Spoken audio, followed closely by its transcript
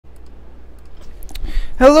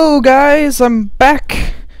Hello guys, I'm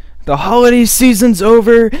back. The holiday season's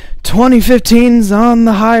over, 2015's on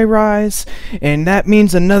the high rise, and that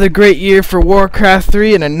means another great year for Warcraft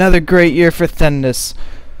 3 and another great year for Thendis.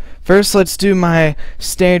 First, let's do my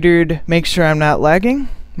standard make sure I'm not lagging.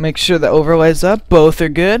 Make sure the overlay's up, both are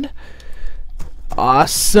good.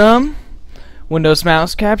 Awesome. Windows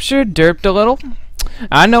mouse capture, derped a little.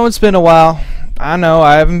 I know it's been a while. I know,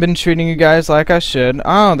 I haven't been treating you guys like I should.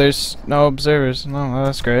 Oh, there's no observers. Oh,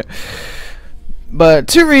 that's great. But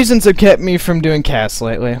two reasons have kept me from doing casts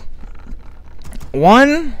lately.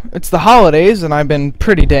 One, it's the holidays and I've been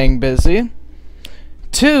pretty dang busy.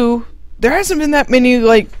 Two, there hasn't been that many,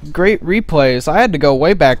 great replays. I had to go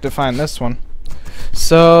way back to find this one.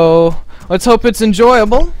 So, let's hope it's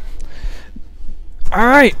enjoyable.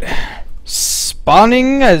 Alright.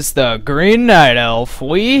 Spawning as the Green Night Elf,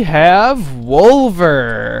 we have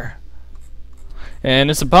WOLv. And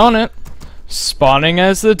his opponent, spawning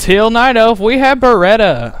as the Teal Night Elf, we have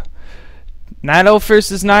Beretta. Night Elf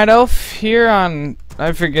versus Night Elf here on,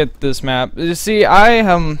 I forget this map. You see,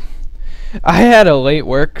 I had a late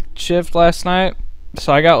work shift last night,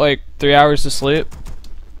 so I got like 3 hours of sleep.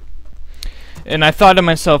 And I thought to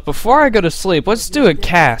myself, before I go to sleep, let's do a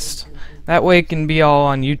cast. That way it can be all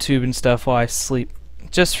on YouTube and stuff while I sleep.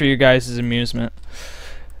 Just for you guys' amusement.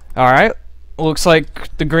 Alright. Looks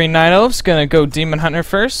like the Green Night Elf's gonna go Demon Hunter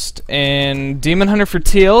first. And Demon Hunter for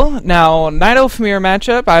Teal. Now, Night Elf mirror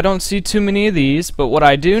matchup, I don't see too many of these. But what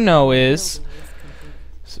I do know is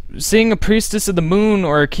seeing a Priestess of the Moon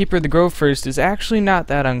or a Keeper of the Grove first is actually not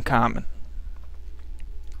that uncommon.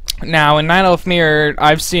 Now, in Night Elf Mirror,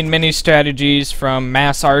 I've seen many strategies from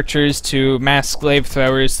mass archers to mass slave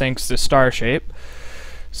throwers thanks to Star Shape.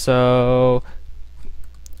 So,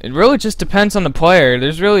 it really just depends on the player.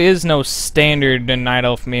 There really is no standard in Night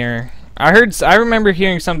Elf Mirror. I remember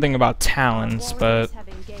hearing something about talons, but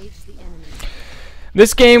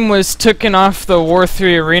this game was taken off the War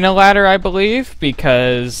 3 arena ladder, I believe,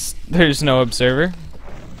 because there's no observer.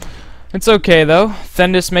 It's okay though.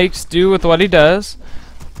 Thendis makes do with what he does.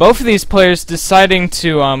 Both of these players deciding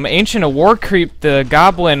to ancient a war creep the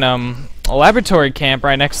goblin laboratory camp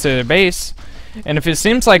right next to their base. And if it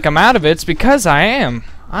seems like I'm out of it, it's because I am.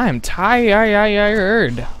 I am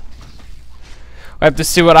tired. We'll have to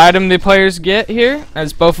see what item the players get here,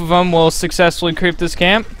 as both of them will successfully creep this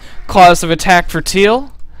camp. Claws of attack for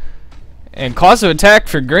Teal. And claws of attack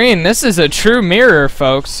for Green. This is a true mirror,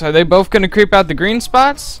 folks. Are they both going to creep out the green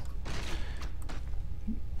spots?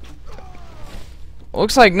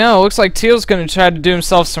 Looks like no. Looks like Teal's gonna try to do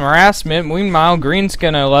himself some harassment. Meanwhile, Green's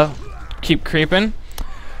gonna keep creeping.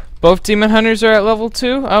 Both Demon Hunters are at level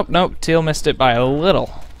 2. Oh, nope. Teal missed it by a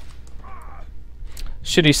little.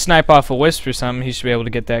 Should he snipe off a wisp or something, he should be able to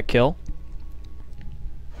get that kill.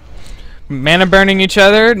 Mana burning each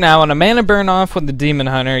other. Now, on a mana burn off with the Demon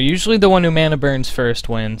Hunter, usually the one who mana burns first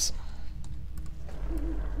wins.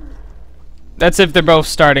 That's if they're both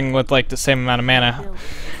starting with like the same amount of mana.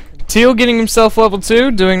 Teal getting himself level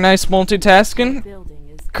 2, doing nice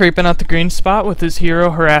multitasking, creeping out the green spot with his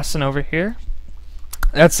hero harassing over here.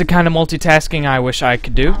 That's the kind of multitasking I wish I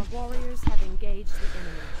could do.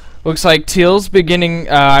 Looks like Teal's beginning,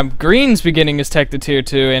 Green's beginning his tech to tier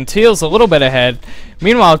 2, and Teal's a little bit ahead.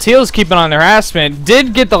 Meanwhile, Teal's keeping on the harassment.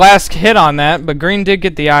 Did get the last hit on that, but Green did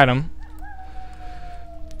get the item.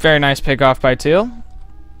 Very nice pick off by Teal.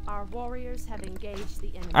 Our warriors have engaged the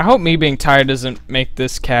enemy. I hope me being tired doesn't make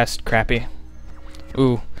this cast crappy.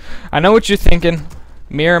 Ooh. I know what you're thinking.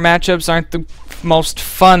 Mirror matchups aren't the most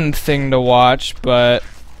fun thing to watch, but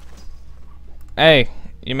hey,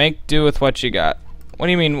 you make do with what you got. What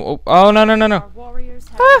do you mean? Oh, no. Our warriors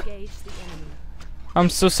have engaged the enemy. I'm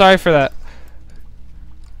so sorry for that.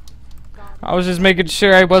 I was just making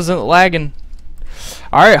sure I wasn't lagging.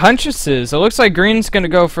 Alright, Huntresses. It looks like Green's gonna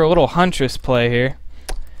go for a little Huntress play here.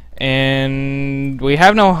 And we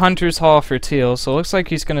have no Hunter's Hall for Teal, so it looks like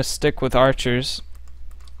he's going to stick with Archers.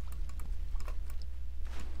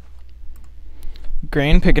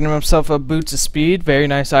 Green picking himself up Boots of Speed. Very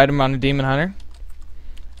nice item on a Demon Hunter.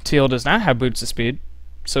 Teal does not have Boots of Speed,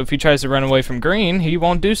 so if he tries to run away from Green, he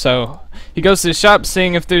won't do so. He goes to the shop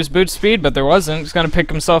seeing if there's Boots of Speed, but there wasn't. He's going to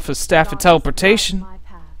pick himself a Staff of Teleportation.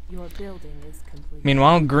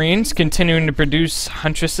 Meanwhile, Green's continuing to produce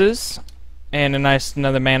Huntresses. And a nice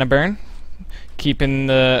another mana burn. Keeping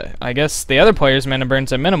the, I guess, the other players' mana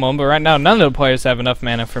burns at minimum, but right now none of the players have enough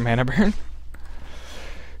mana for mana burn.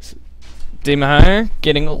 Demon Hunter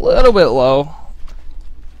getting a little bit low.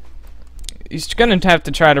 He's gonna have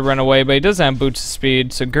to try to run away, but he doesn't have Boots of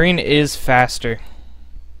Speed, so Green is faster.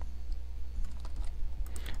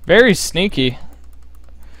 Very sneaky.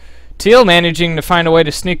 Teal managing to find a way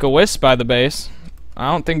to sneak a wisp by the base.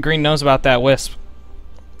 I don't think green knows about that wisp.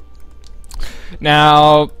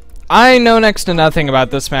 Now, I know next to nothing about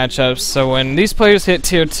this matchup, so when these players hit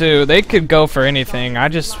tier 2, they could go for anything. I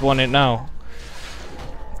just wouldn't know.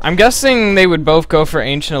 I'm guessing they would both go for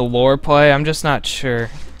Ancient Allure play. I'm just not sure.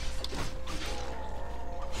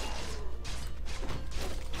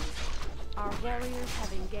 Our warriors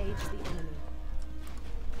have engaged the enemy.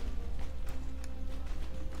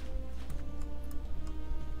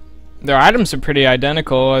 Their items are pretty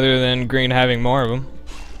identical, other than green having more of them.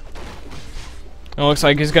 It looks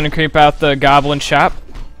like he's gonna creep out the goblin shop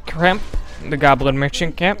camp, the goblin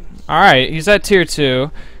merchant camp. Alright, he's at tier 2.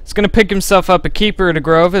 He's gonna pick himself up a Keeper to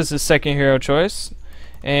Grove as his second hero choice.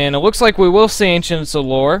 And it looks like we will see Ancient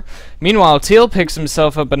Allure. Meanwhile, Teal picks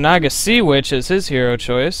himself up a Naga Sea Witch as his hero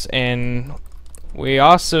choice. And we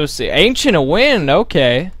also see Ancient a Wind,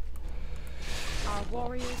 okay. Our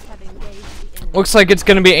warriors have engaged the enemy. Looks like it's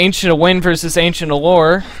gonna be Ancient a Wind versus Ancient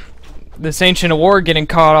Allure. This Ancient Allure getting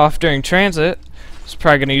caught off during transit. He's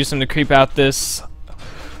probably gonna use him to creep out this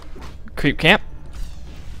creep camp.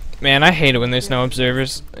 Man, I hate it when there's no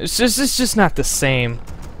observers. It's just not the same.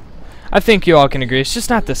 I think you all can agree. It's just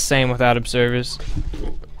not the same without observers.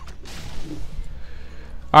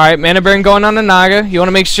 Alright, Mana Burn going on to Naga. You want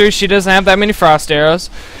to make sure she doesn't have that many frost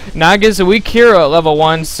arrows. Naga's a weak hero at level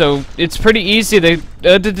 1, so it's pretty easy to...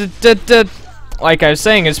 like I was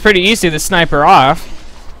saying, it's pretty easy to snipe her off.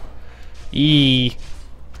 Eee.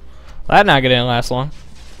 That Naga didn't last long.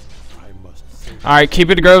 Alright,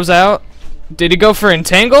 Keeper the Grove's out. Did he go for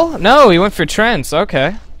Entangle? No, he went for Trance.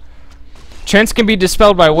 Okay. Trance can be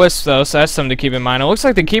dispelled by Wisp, though, so that's something to keep in mind. It looks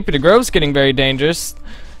like the Keeper the Grove's getting very dangerous.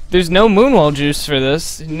 There's no Moonwell juice for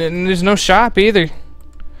this, and there's no shop either.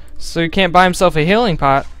 So he can't buy himself a healing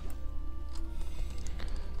pot.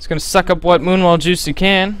 He's gonna suck up what Moonwell juice he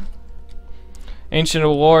can. Ancient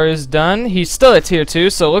Allure is done. He's still at tier 2,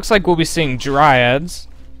 so it looks like we'll be seeing Dryads.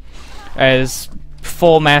 As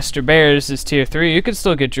full Master Bears is tier 3. You could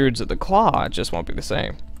still get Druids of the Claw, it just won't be the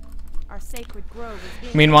same. Our sacred grove is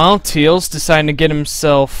being Meanwhile, Teal's deciding to get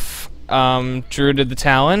himself Druid of the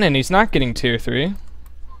Talon, and he's not getting tier 3.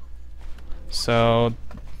 So,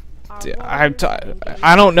 I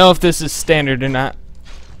don't know if this is standard or not.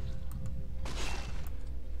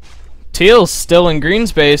 Teal's still in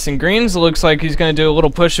Green's base, and Green's looks like he's going to do a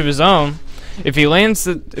little push of his own. If he lands,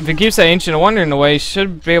 if he keeps that Ancient Wonder in the way, he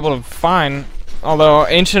should be able to find. Although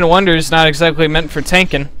Ancient Wonder is not exactly meant for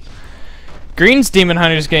tanking. Green's Demon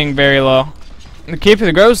Hunter is getting very low. The Keeper of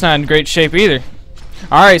the Grove's not in great shape either.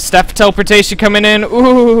 Alright, Staff of Teleportation coming in.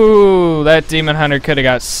 Ooh, that Demon Hunter could have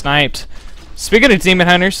got sniped. Speaking of Demon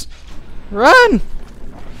Hunters, run!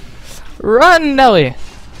 Run, Nelly!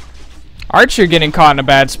 Archer getting caught in a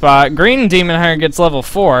bad spot. Green Demon Hunter gets level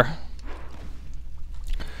 4.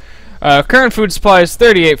 Current food supply is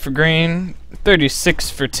 38 for green, 36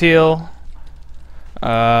 for teal.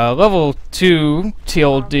 Level 2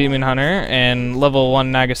 Teal Demon Hunter and level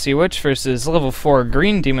 1 Naga Sea Witch versus level 4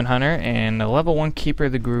 Green Demon Hunter and a level 1 Keeper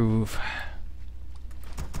of the Groove.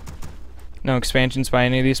 No expansions by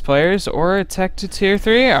any of these players or a tech to tier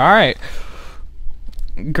 3. Alright.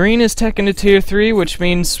 Green is tech into tier 3, which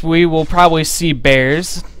means we will probably see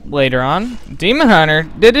bears later on. Demon Hunter.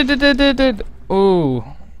 Ooh.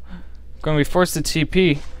 Gonna be forced to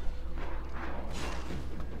TP.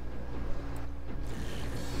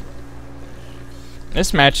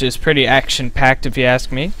 This match is pretty action-packed if you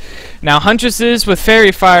ask me. Now Huntresses with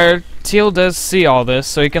Fairy Fire, Teal does see all this,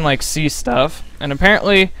 so he can like see stuff. And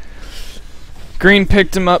apparently Green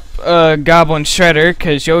picked him up Goblin Shredder,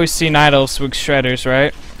 because you always see Night Elves with Shredders,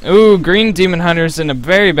 right? Ooh, Green Demon Hunter's in a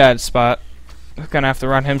very bad spot. He's gonna have to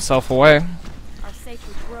run himself away. our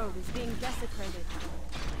sacred grove is being desecrated.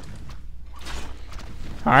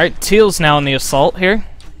 Alright, Teal's now in the assault here.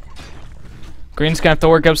 Green's gonna have to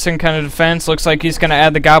work up some kind of defense. Looks like he's gonna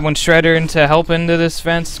add the Goblin Shredder into help into this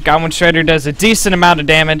defense. Goblin Shredder does a decent amount of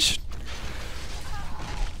damage.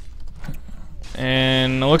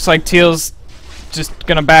 And it looks like Teal's just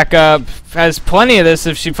gonna back up. Has plenty of this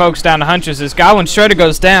if she focused down the Huntresses. Goblin Shredder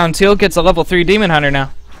goes down. Teal gets a level 3 Demon Hunter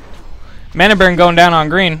now. Mana Burn going down on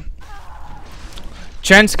Green.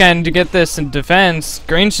 Trent's going to get this in defense.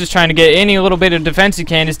 Green's just trying to get any little bit of defense he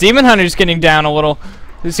can. His Demon Hunter's getting down a little.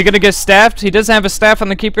 Is he gonna get staffed? He doesn't have a staff on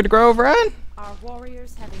the Keeper to Grove, right? Our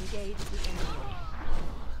warriors have engaged the enemy.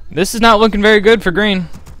 This is not looking very good for Green.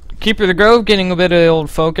 Keeper of the Grove getting a bit of the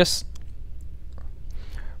old focus.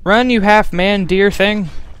 Run, you half-man deer thing.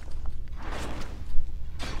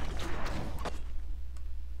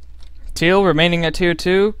 Teal remaining at tier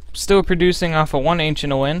 2, still producing off of 1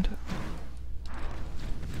 Ancient of Wind.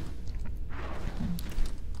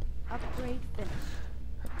 Upgrade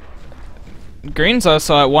finished. Green's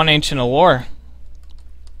also at 1 ancient allure.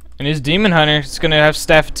 And his demon hunter is gonna have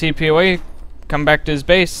staff TP away, come back to his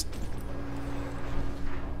base.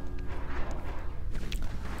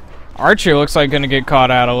 Archer looks like gonna get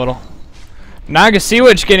caught out a little. Naga Sea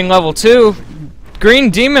Witch getting level 2. Green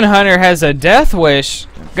Demon Hunter has a death wish.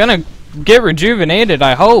 Gonna get rejuvenated,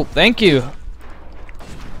 I hope. Thank you.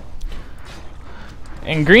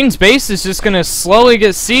 And Green's base is just gonna slowly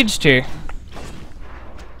get sieged here.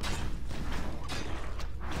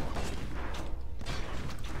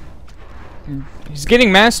 He's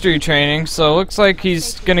getting mastery training, so it looks like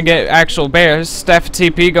he's gonna get actual bears. Staff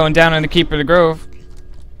TP going down in the Keeper of the Grove.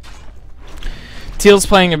 Teal's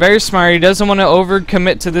playing it very smart. He doesn't want to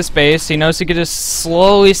overcommit to this base. He knows he can just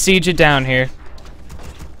slowly siege it down here.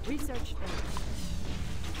 Research finished.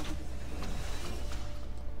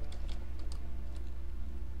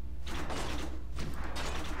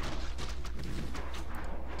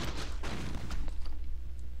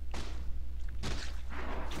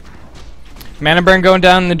 Mana burn going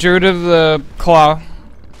down in the Druid of the Claw.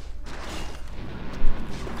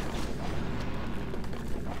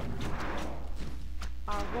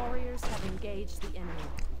 Our warriors have engaged the enemy.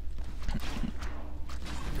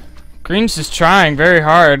 Green's just trying very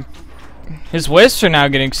hard. His wisps are now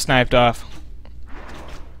getting sniped off.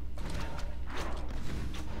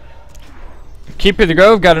 Keeper of the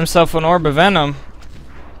Grove got himself an Orb of Venom.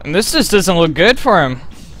 And this just doesn't look good for him.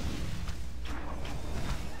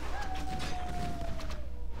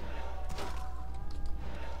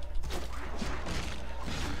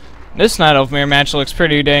 This Night Elf Mirror match looks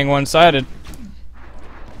pretty dang one-sided.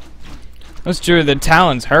 This Druid of the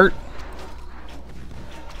Talon's hurt.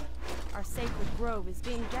 Our sacred grove is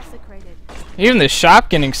being desecrated. Even the shop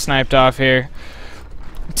getting sniped off here.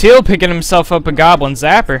 Teal picking himself up a Goblin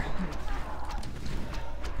Zapper.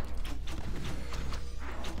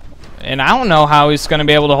 And I don't know how he's going to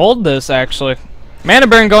be able to hold this, actually. Mana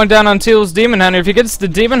burn going down on Teal's Demon Hunter. If he gets the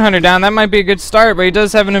Demon Hunter down, that might be a good start, but he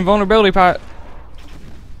does have an invulnerability pot.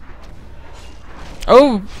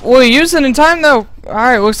 Oh, will he use it in time, though?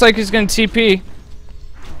 Alright, looks like he's going to TP.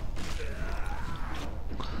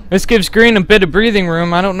 This gives Green a bit of breathing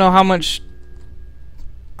room. I don't know how much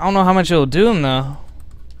it'll do him, though.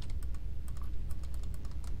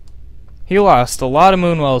 He lost a lot of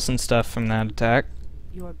Moonwells and stuff from that attack.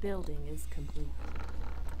 Your building is complete.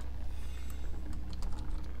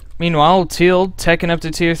 Meanwhile, Teal, teching up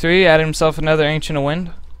to tier 3, added himself another Ancient of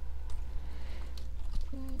Wind.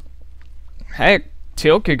 Heck,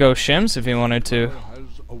 Teal could go Shims if he wanted to.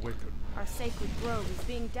 Our sacred grove is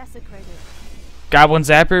being desecrated. Goblin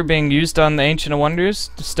Zapper being used on the Ancient of Wonders.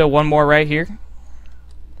 Still one more right here.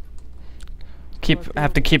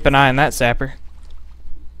 Have to keep an eye on that Zapper.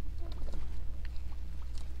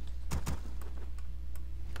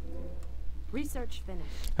 Research finished.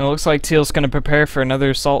 It looks like Teal's going to prepare for another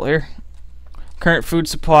assault here. Current food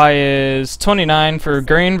supply is 29 for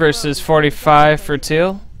Green versus 45 for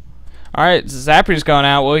Teal. Alright, Zapper's going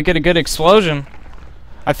out. Will he get a good explosion?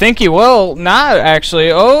 I think he will. Not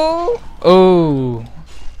actually. Oh! Oh!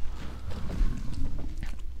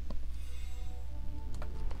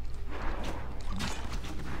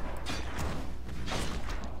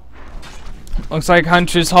 Looks like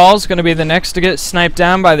Hunter's Hall's going to be the next to get sniped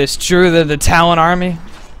down by this Druid of the Talon army.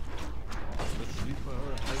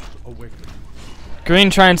 Green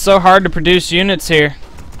trying so hard to produce units here.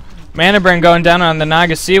 Mana burn going down on the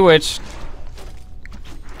Naga Sea Witch.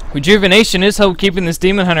 Rejuvenation is hope keeping this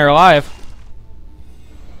Demon Hunter alive.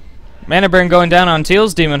 Mana burn going down on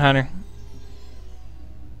Teal's Demon Hunter.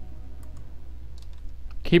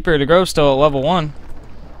 Keeper of the Grove still at level 1.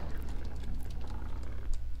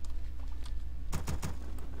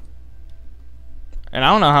 And I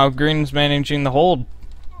don't know how Green's managing the hold.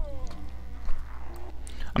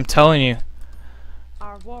 I'm telling you.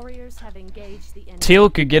 Our warriors have engaged the enemy. Teal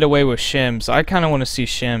could get away with Shims. I kind of want to see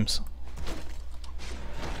Shims.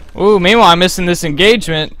 Ooh, meanwhile, I'm missing this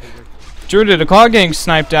engagement. Druid of the Claw getting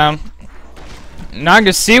sniped down.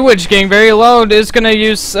 Naga Sea Witch getting very low. Is going to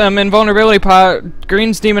use invulnerability pot.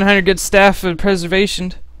 Green's Demon Hunter gets Staff of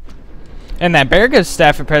Preservation. And that bear gets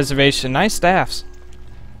Staff of Preservation. Nice staffs.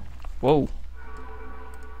 Whoa.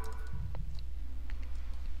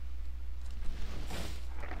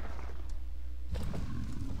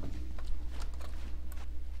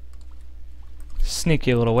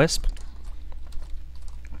 Sneaky little wisp.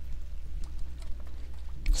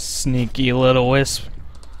 Sneaky little wisp.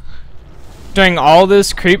 Doing all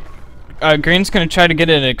this creep, Green's gonna try to get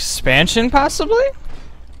an expansion, possibly?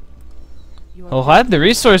 He'll have the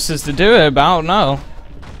resources to do it, but I don't know.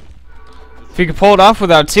 If he could pull it off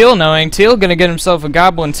without Teal knowing, Teal gonna get himself a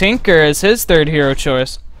Goblin Tinker as his third hero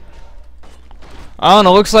choice. Oh, and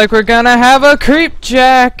it looks like we're gonna have a Creep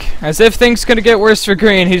Jack. As if things gonna get worse for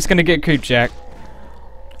green, he's gonna get Creep Jack.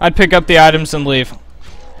 I'd pick up the items and leave.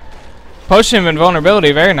 Potion of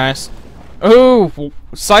Invulnerability, very nice. Ooh,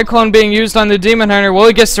 Cyclone being used on the Demon Hunter. Will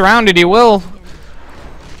he get surrounded? He will.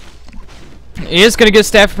 He is gonna get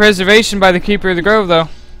Staff of Preservation by the Keeper of the Grove, though.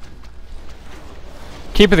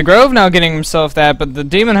 Keeper of the Grove now getting himself that, but the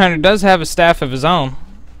Demon Hunter does have a staff of his own.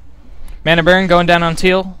 Mana Burn going down on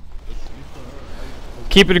Teal.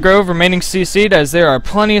 Keeper of the Grove remaining CC'd as there are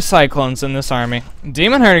plenty of Cyclones in this army.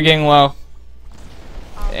 Demon Hunter getting low.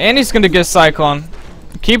 And he's gonna get Cyclone.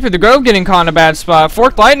 Keeper of the Grove getting caught in a bad spot.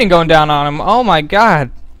 Forked Lightning going down on him. Oh my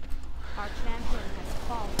god.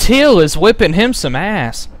 Teal is whipping him some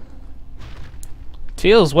ass.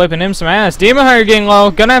 Teal's whipping him some ass. Demon Hunter getting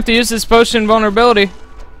low. Gonna have to use this potion vulnerability.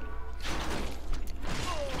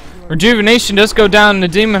 Rejuvenation does go down in the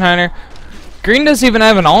Demon Hunter. Green doesn't even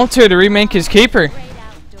have an altar to remake his Keeper.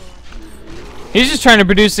 He's just trying to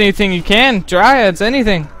produce anything he can. Dryads,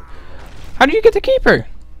 anything. How do you get the Keeper?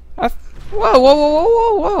 Whoa, whoa, whoa, whoa,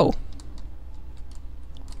 whoa, whoa.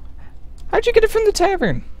 How'd you get it from the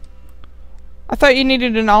tavern? I thought you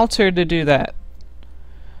needed an altar to do that.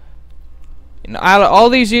 You know, out of all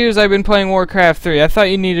these years I've been playing Warcraft 3, I thought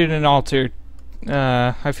you needed an altar.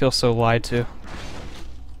 I feel so lied to.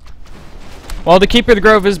 Well, the Keeper of the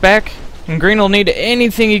Grove is back, and Green will need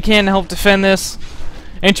anything he can to help defend this.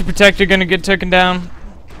 Ancient Protector gonna get taken down.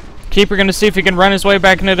 Keeper gonna see if he can run his way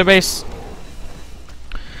back into the base.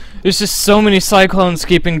 There's just so many Cyclones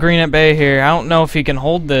keeping Green at bay here. I don't know if he can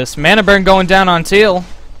hold this. Mana Burn going down on Teal.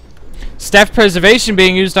 Staff Preservation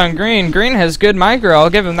being used on Green. Green has good micro,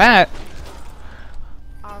 I'll give him that.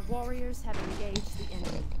 Our warriors have engaged the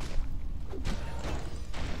enemy.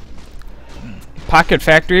 Pocket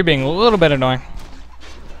Factory being a little bit annoying.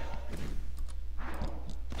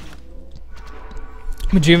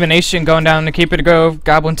 Rejuvenation going down to Keeper of the Grove.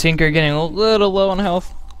 Goblin Tinker getting a little low on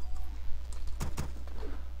health.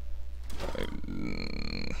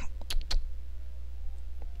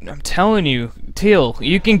 I'm telling you, Teal,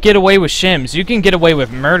 you can get away with shims. You can get away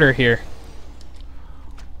with murder here.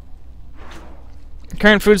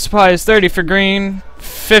 Current food supply is 30 for Green,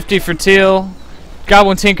 50 for Teal.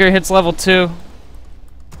 Goblin Tinker hits level 2.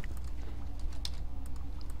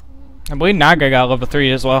 I believe Naga got level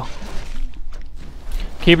 3 as well.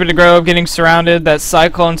 Keeper of the Grove getting surrounded. That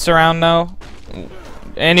Cyclone surround though.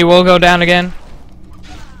 And he will go down again.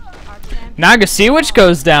 Naga Sea Witch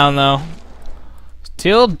goes down though.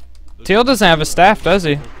 Teal doesn't have a staff, does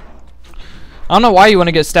he? I don't know why you want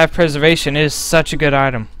to get Staff Preservation. It is such a good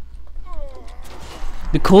item.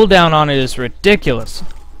 The cooldown on it is ridiculous.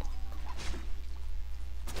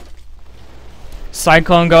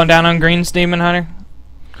 Cyclone going down on Green's Demon Hunter.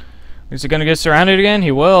 Is he going to get surrounded again?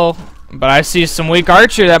 He will. But I see some weak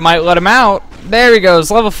archer that might let him out. There he goes.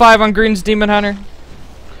 Level 5 on Green's Demon Hunter.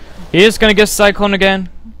 He is going to get Cyclone again.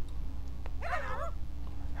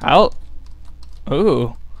 Out.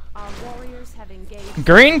 Ooh. Our warriors have engaged.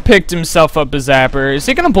 Green picked himself up a zapper. Is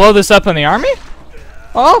he going to blow this up in the army?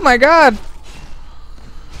 Oh my god.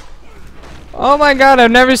 Oh my god,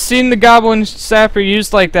 I've never seen the Goblin Zapper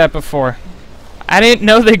used like that before. I didn't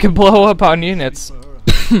know they could blow up on units.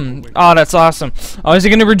 Oh, that's awesome. Oh, is he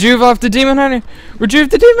gonna rejuve off the Demon Hunter? Rejuve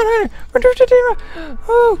the Demon Hunter! Rejuve the Demon!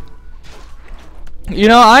 Oh! You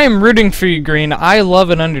know, I am rooting for you, Green. I love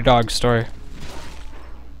an underdog story.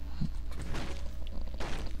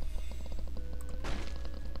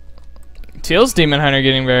 Teal's Demon Hunter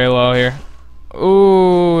getting very low here.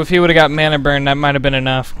 Ooh, if he would have got Mana Burn, that might have been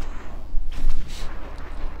enough.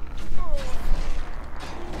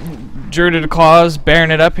 Druid of Claws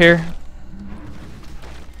bearing it up here.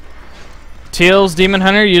 Teal's Demon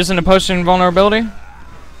Hunter using a potion of vulnerability.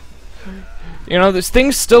 You know, these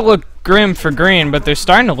things still look grim for Green, but they're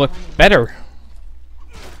starting to look better.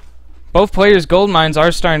 Both players' gold mines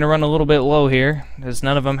are starting to run a little bit low here, as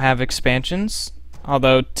none of them have expansions.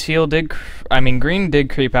 Although Green did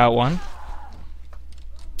creep out one.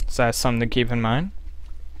 So that's something to keep in mind.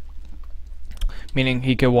 Meaning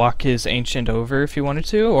he could walk his Ancient over if he wanted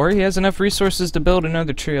to, or he has enough resources to build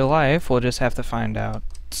another Tree of Life. We'll just have to find out.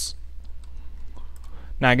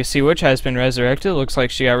 Naga Sea Witch has been resurrected. Looks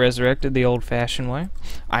like she got resurrected the old-fashioned way.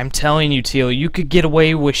 I'm telling you, Teal, you could get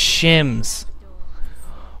away with shims.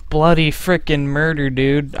 Bloody frickin' murder,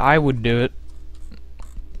 dude. I would do it.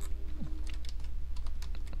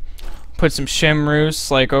 Put some shim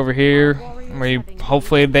roosts, like over here, where you,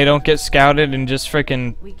 hopefully they don't get scouted and just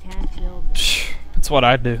frickin'... That's what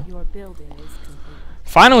I'd do.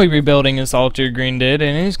 Finally rebuilding his altar, Green did,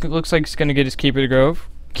 and he looks like he's going to get his Keeper to Grove.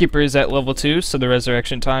 Keeper is at level 2, so the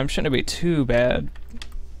resurrection time shouldn't be too bad.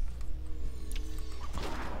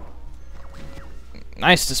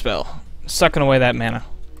 Nice Dispel. Sucking away that mana.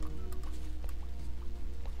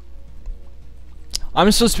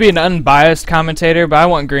 I'm supposed to be an unbiased commentator, but I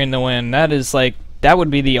want Green to win. That is like, that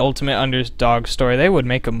would be the ultimate underdog story. They would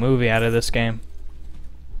make a movie out of this game.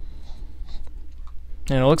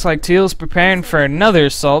 And it looks like Teal's preparing for another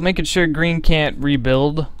assault, making sure Green can't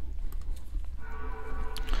rebuild.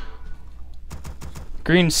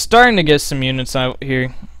 Green's starting to get some units out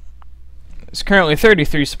here. It's currently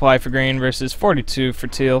 33 supply for Green versus 42 for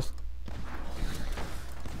Teal.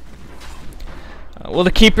 Will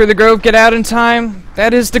the Keeper of the Grove get out in time?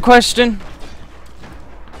 That is the question.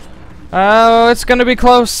 Oh, it's gonna be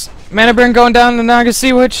close. Mana Burn going down to Naga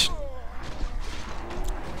Sea Witch.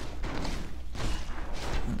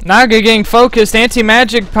 Naga getting focused.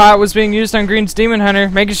 Anti-magic pot was being used on Green's Demon Hunter,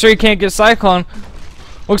 making sure he can't get Cyclone.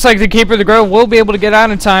 Looks like the Keeper of the Grove will be able to get out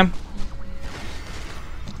in time.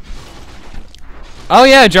 Oh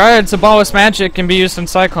yeah, Dryad's Abolish Magic can be used in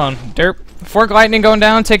Cyclone. Derp. Fork Lightning going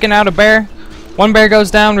down, taking out a bear. One bear goes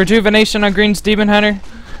down. Rejuvenation on Green's Demon Hunter.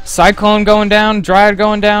 Cyclone going down. Dryad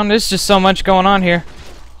going down. There's just so much going on here.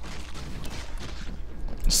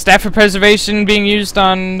 Staff of Preservation being used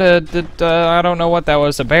on I don't know what that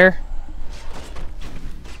was, a bear?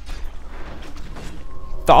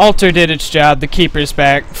 The altar did its job, the Keeper's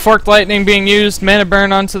back. Forked Lightning being used, Mana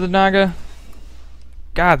Burn onto the Naga.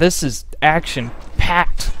 God, this is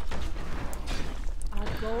action-packed.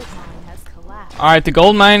 Alright, the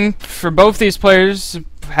gold mine for both these players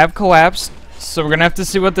have collapsed, so we're gonna have to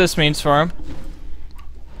see what this means for them.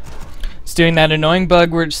 It's doing that annoying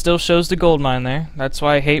bug where it still shows the gold mine there. That's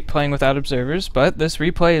why I hate playing without observers, but this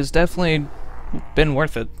replay has definitely been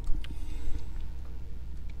worth it.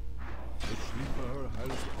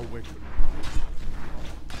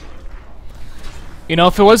 You know,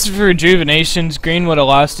 if it wasn't for rejuvenations, Green would have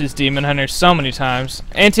lost his Demon Hunter so many times.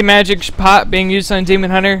 Anti-magic pot being used on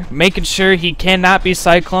Demon Hunter, making sure he cannot be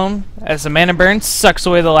Cyclone, as the Mana Burn sucks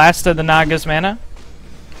away the last of the Naga's mana.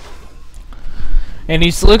 And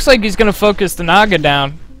he looks like he's going to focus the Naga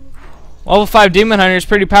down. Level 5 Demon Hunter is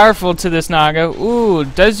pretty powerful to this Naga. Ooh,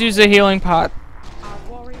 does use a healing pot.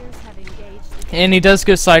 And he does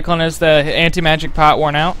get Cyclone as the anti-magic pot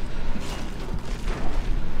worn out.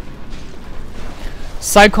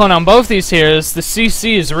 Cyclone on both these heroes. The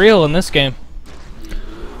CC is real in this game.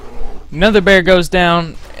 Another bear goes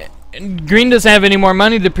down. Green doesn't have any more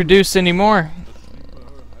money to produce anymore.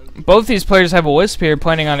 Both these players have a Wisp here,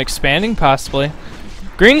 planning on expanding possibly.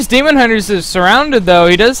 Green's Demon Hunters is surrounded though.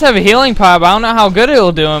 He does have a healing pot, but I don't know how good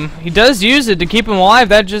it'll do him. He does use it to keep him alive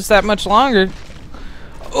that much longer.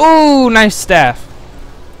 Ooh, nice staff.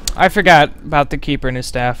 I forgot about the Keeper and his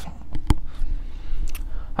staff.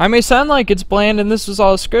 I may sound like it's bland and this was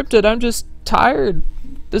all scripted. I'm just tired.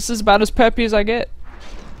 This is about as peppy as I get.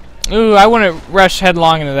 Ooh, I wouldn't rush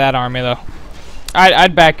headlong into that army though.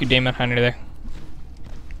 I'd back your Demon Hunter there.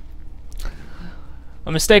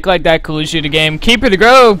 A mistake like that could lose you the game. Keeper of the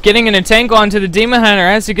Grove getting an entangle onto the Demon Hunter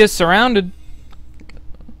as he gets surrounded.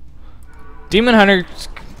 Demon Hunter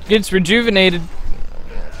gets rejuvenated.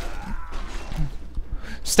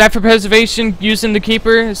 Staff of Preservation using the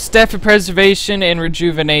Keeper. Staff of Preservation and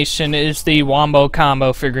Rejuvenation is the Wombo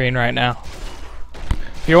combo for Green right now.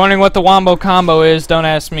 If you're wondering what the Wombo combo is, don't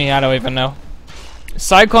ask me. I don't even know.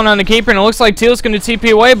 Cyclone on the Keeper, and it looks like Teal's going to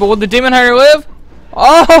TP away, but will the Demon Hunter live?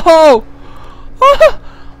 Oh!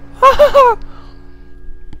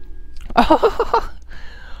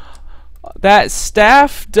 That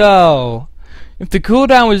staff though. If the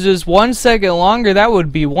cooldown was just 1 second longer, that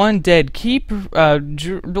would be one dead Keeper.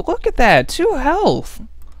 Look at that, 2 health.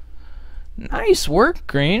 Nice work,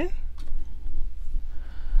 Green.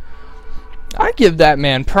 I give that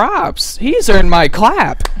man props. He's earned my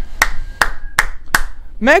clap.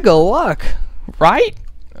 Mega luck, right?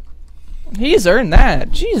 He's earned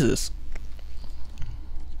that. Jesus.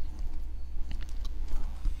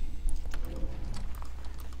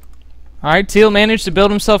 Alright, Teal managed to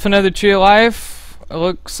build himself another tree of life. It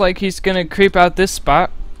looks like he's gonna creep out this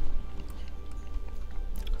spot.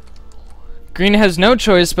 Green has no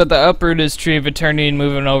choice but to uproot his Tree of Eternity and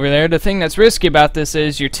moving over there. The thing that's risky about this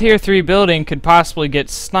is your tier 3 building could possibly get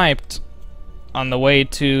sniped on the way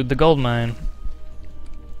to the gold mine.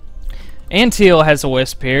 And Teal has a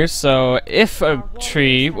Wisp here, so if a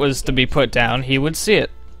tree was to be put down, he would see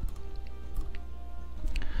it.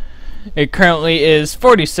 It currently is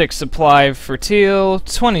 46 supply for Teal,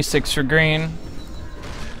 26 for Green.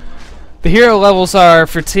 The hero levels are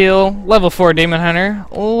for Teal, level 4 Demon Hunter,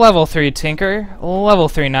 level 3 Tinker, level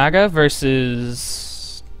 3 Naga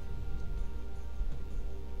versus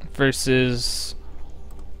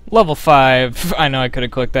level 5, I know I could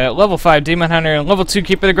have clicked that, level 5 Demon Hunter, and level 2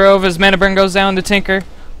 Keeper of the Grove as mana burn goes down to Tinker.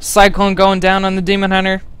 Cyclone going down on the Demon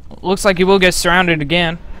Hunter. Looks like he will get surrounded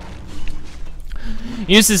again.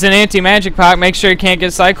 Uses an anti-magic pot, make sure he can't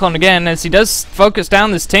get Cyclone again, as he does focus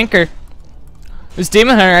down this Tinker. This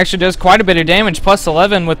Demon Hunter actually does quite a bit of damage, plus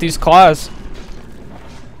 11 with these claws.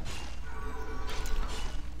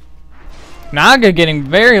 Naga getting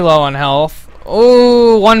very low on health.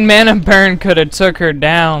 Oh, one mana burn could have took her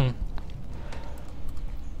down.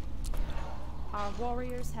 Our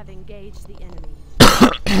warriors have engaged the enemy.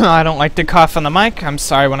 I don't like to cough on the mic. I'm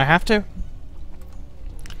sorry when I have to.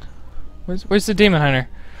 Where's the Demon Hunter?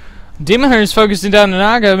 Demon Hunter's focusing down the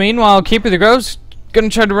Naga. Meanwhile, Keeper of the Grove's gonna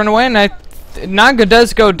try to run away, and Naga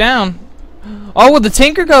does go down. Oh, will the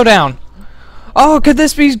Tinker go down? Oh, could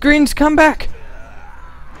this be Green's comeback?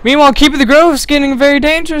 Meanwhile, Keeper of the Grove's getting very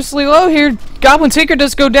dangerously low here. Goblin Tinker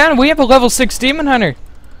does go down. We have a level 6 Demon Hunter.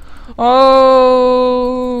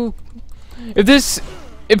 Oh,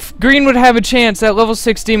 if Green would have a chance, that level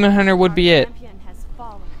 6 Demon Hunter would be it.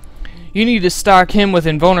 You need to stock him with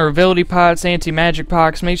invulnerability pots, anti-magic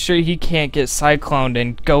pots. Make sure he can't get cycloned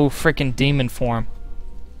and go frickin' demon form.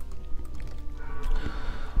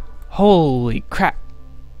 Holy crap.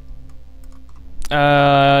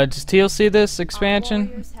 Does Teal see this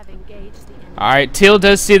expansion? Alright, Teal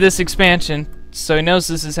does see this expansion, so he knows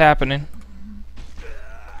this is happening.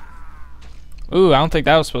 Ooh, I don't think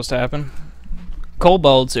that was supposed to happen.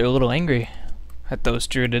 Kobolds are a little angry at those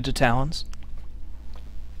Druid Talons.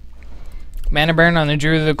 Mana burn on the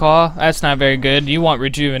Druid of the Claw? That's not very good. You want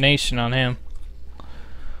rejuvenation on him.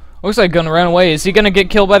 Looks like gonna run away. Is he gonna get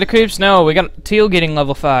killed by the creeps? No, we got Teal getting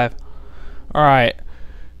level 5. Alright.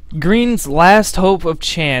 Green's last hope of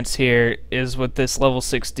chance here is with this level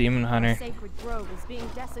 6 Demon Hunter.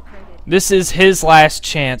 This is his last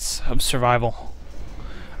chance of survival.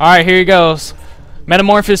 Alright, here he goes.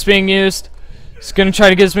 Metamorphosis being used. He's gonna try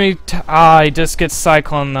to get me. He just gets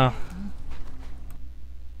Cyclone though.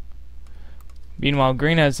 Meanwhile,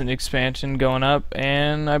 Green has an expansion going up,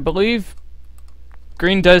 and I believe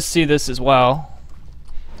Green does see this as well.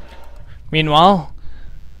 Meanwhile,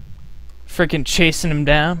 freaking chasing him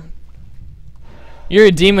down. You're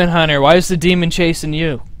a demon hunter. Why is the demon chasing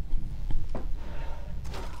you?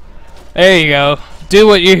 There you go. Do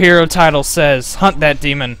what your hero title says. Hunt that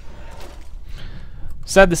demon.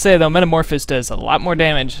 Sad to say though, Metamorphosis does a lot more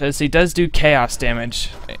damage, as he does do chaos damage.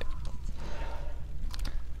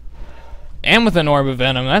 And with an Orb of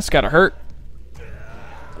Venom, that's gotta hurt.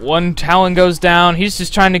 One Talon goes down. He's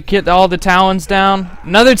just trying to get all the Talons down.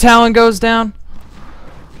 Another Talon goes down.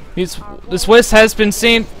 This Wisp has been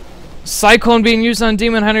seen. Cyclone being used on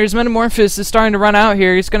Demon Hunters. Metamorphosis is starting to run out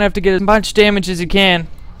here. He's gonna have to get as much damage as he can.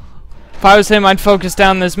 If I was him, I'd focus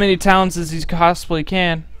down as many Talons as he possibly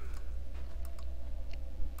can.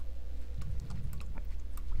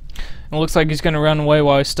 It looks like he's gonna run away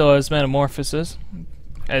while he still has Metamorphosis,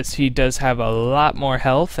 as he does have a lot more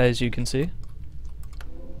health, as you can see.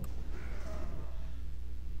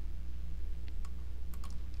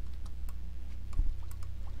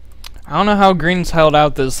 I don't know how Green's held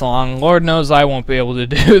out this long. Lord knows I won't be able to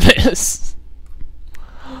do this.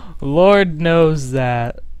 Lord knows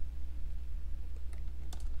that.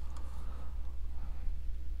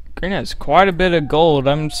 Green has quite a bit of gold.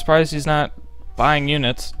 I'm surprised he's not buying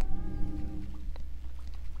units.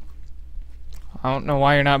 I don't know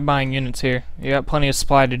why you're not buying units here. You got plenty of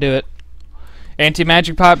supply to do it.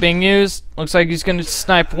 Anti-magic pot being used. Looks like he's gonna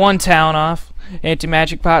snipe one town off.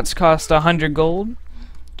 Anti-magic pots cost 100 gold.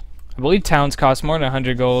 I believe towns cost more than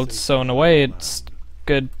 100 gold, so in a way it's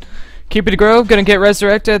good. Keeper of the Grove gonna get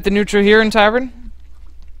resurrected at the neutral Huron Tavern.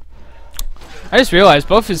 I just realized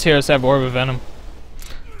both his heroes have Orb of Venom.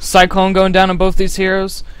 Cyclone going down on both these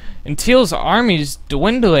heroes. And Teal's army's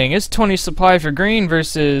dwindling. It's 20 supply for Green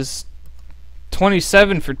versus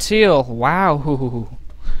 27 for Teal. Wow.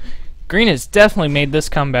 Green has definitely made this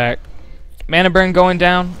comeback. Mana burn going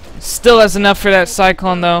down. Still has enough for that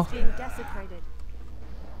Cyclone though.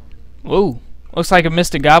 Whoa. Looks like a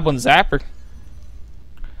Mystic Goblin Zapper.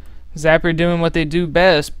 Zapper doing what they do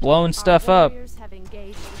best, blowing stuff up.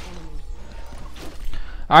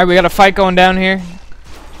 Alright, we got a fight going down here.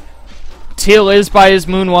 Teal is by his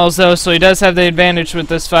Moonwells though, so he does have the advantage with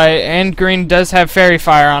this fight. And Green does have Fairy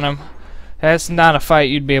Fire on him. That's not a fight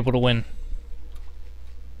you'd be able to win.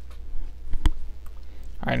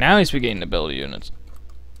 Alright, now he's beginning to build units.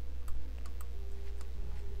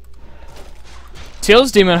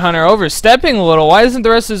 Teal's Demon Hunter overstepping a little. Why isn't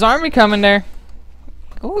the rest of his army coming there?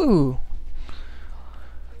 Ooh.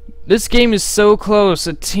 This game is so close.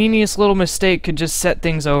 A teeniest little mistake could just set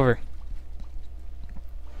things over.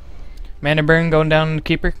 Mana burn going down on the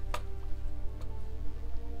keeper.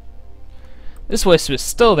 This wisp is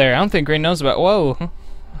still there. I don't think Green knows about. Whoa.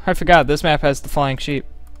 I forgot. This map has the flying sheep.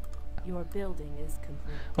 Your building is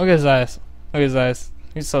complete. Look at his eyes. Look at his eyes.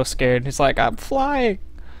 He's so scared. He's like, I'm flying.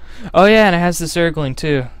 Oh yeah, and it has the circling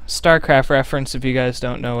too. StarCraft reference if you guys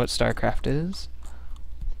don't know what StarCraft is.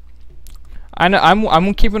 I know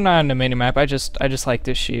I'm keeping an eye on the minimap. I just like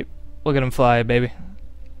this sheep. Look at him fly, baby.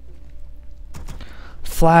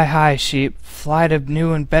 Fly high, sheep. Fly to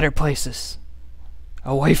new and better places.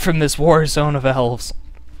 Away from this war zone of elves.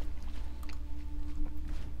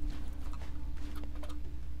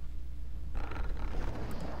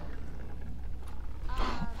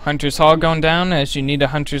 Hunter's Hall going down, as you need a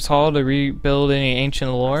Hunter's Hall to rebuild any ancient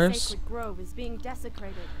lores. Sacred grove is being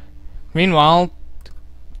desecrated. Meanwhile,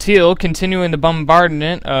 Teal continuing the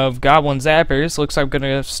bombardment of goblin zappers. Looks like I'm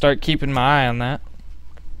gonna start keeping my eye on that.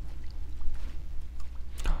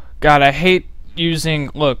 God, I hate using.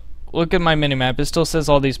 Look at my minimap. It still says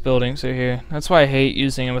all these buildings are here. That's why I hate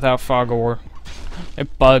using it without fog of war.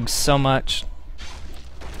 It bugs so much.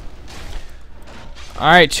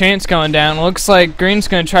 Alright, Chance going down. Looks like Green's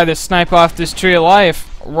gonna try to snipe off this Tree of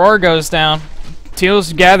Life. Roar goes down.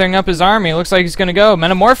 Teal's gathering up his army. Looks like he's gonna go.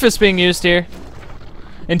 Metamorphosis being used here.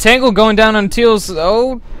 Entangle going down on Teal's.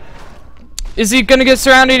 Oh. Is he gonna get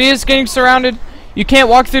surrounded? He is getting surrounded. You can't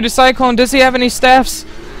walk through the cyclone. Does he have any staffs?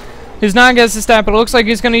 His Naga has a staff, but it looks like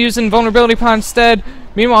he's gonna use invulnerability pot instead.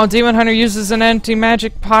 Meanwhile, Demon Hunter uses an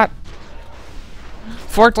anti-magic pot.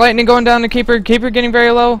 Forked lightning going down to Keeper. Keeper getting very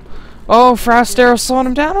low. Oh, Frost Arrow slowing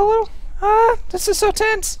him down a little. Ah, this is so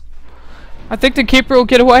tense. I think the Keeper will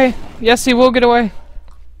get away. Yes, he will get away.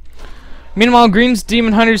 Meanwhile, Green's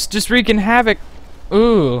Demon Hunter's just wreaking havoc.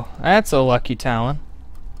 Ooh, that's a lucky Talon.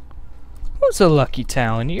 Who's a lucky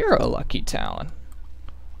Talon? You're a lucky Talon.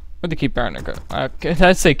 Where'd the Keeper Hunter go?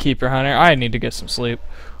 I'd say Keeper Hunter. I need to get some sleep.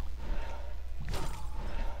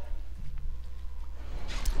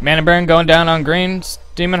 Mana Burn going down on Green's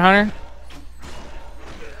Demon Hunter.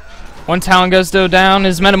 One Talon goes down.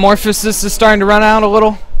 His Metamorphosis is starting to run out a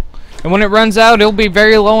little. And when it runs out, it'll be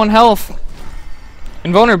very low on health.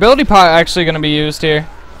 Invulnerability pot actually going to be used here.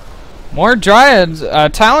 More Dryads.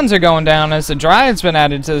 Talons are going down as the Dryad's been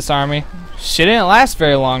added to this army. She didn't last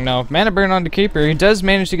very long though. Mana Burn on the Keeper. He does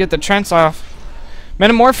manage to get the Trents off.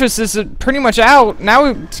 Metamorphosis is pretty much out.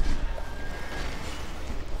 Now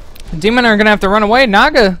Demon are going to have to run away.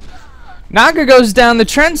 Naga goes down. The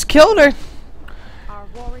Trents killed her.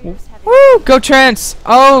 Woo! Go Trents!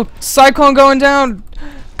 Oh, Cyclone going down.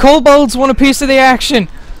 Kobolds want a piece of the action.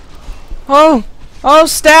 Oh,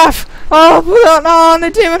 Staff! Oh no! And the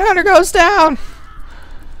Demon Hunter goes down.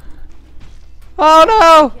 Oh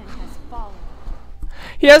no!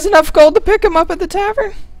 He has enough gold to pick him up at the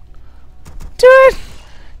tavern. Do it!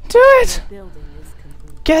 Do it!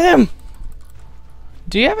 Get him!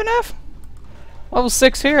 Do you have enough? Level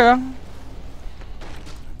 6 hero.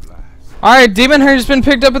 Alright, Demon Hunter's been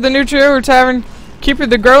picked up at the Nutrior Tavern. Keeper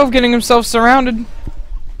the Grove getting himself surrounded.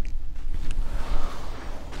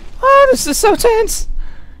 Oh, this is so tense.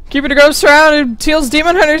 Keeper the Grove surrounded. Teal's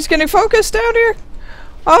Demon Hunter's getting focused down here.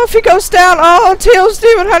 Oh, if he goes down. Oh, Teal's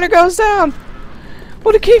Demon Hunter goes down.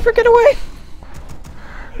 Will the Keeper get away?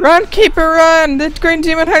 Run, Keeper, run. The Green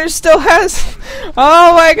Demon Hunter still has.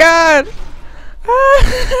 Oh my god.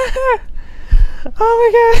 Oh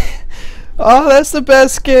my god. Oh, that's the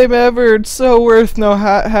best game ever. It's so worth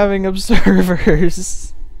having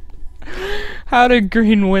observers. How did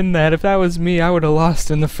Green win that? If that was me, I would have lost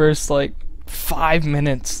in the first, like, 5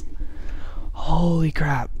 minutes. Holy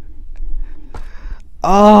crap.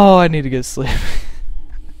 Oh, I need to get sleep.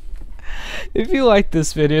 If you like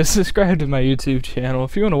this video, subscribe to my YouTube channel.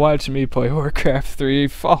 If you want to watch me play Warcraft 3,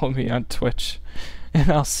 follow me on Twitch. And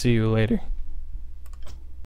I'll see you later.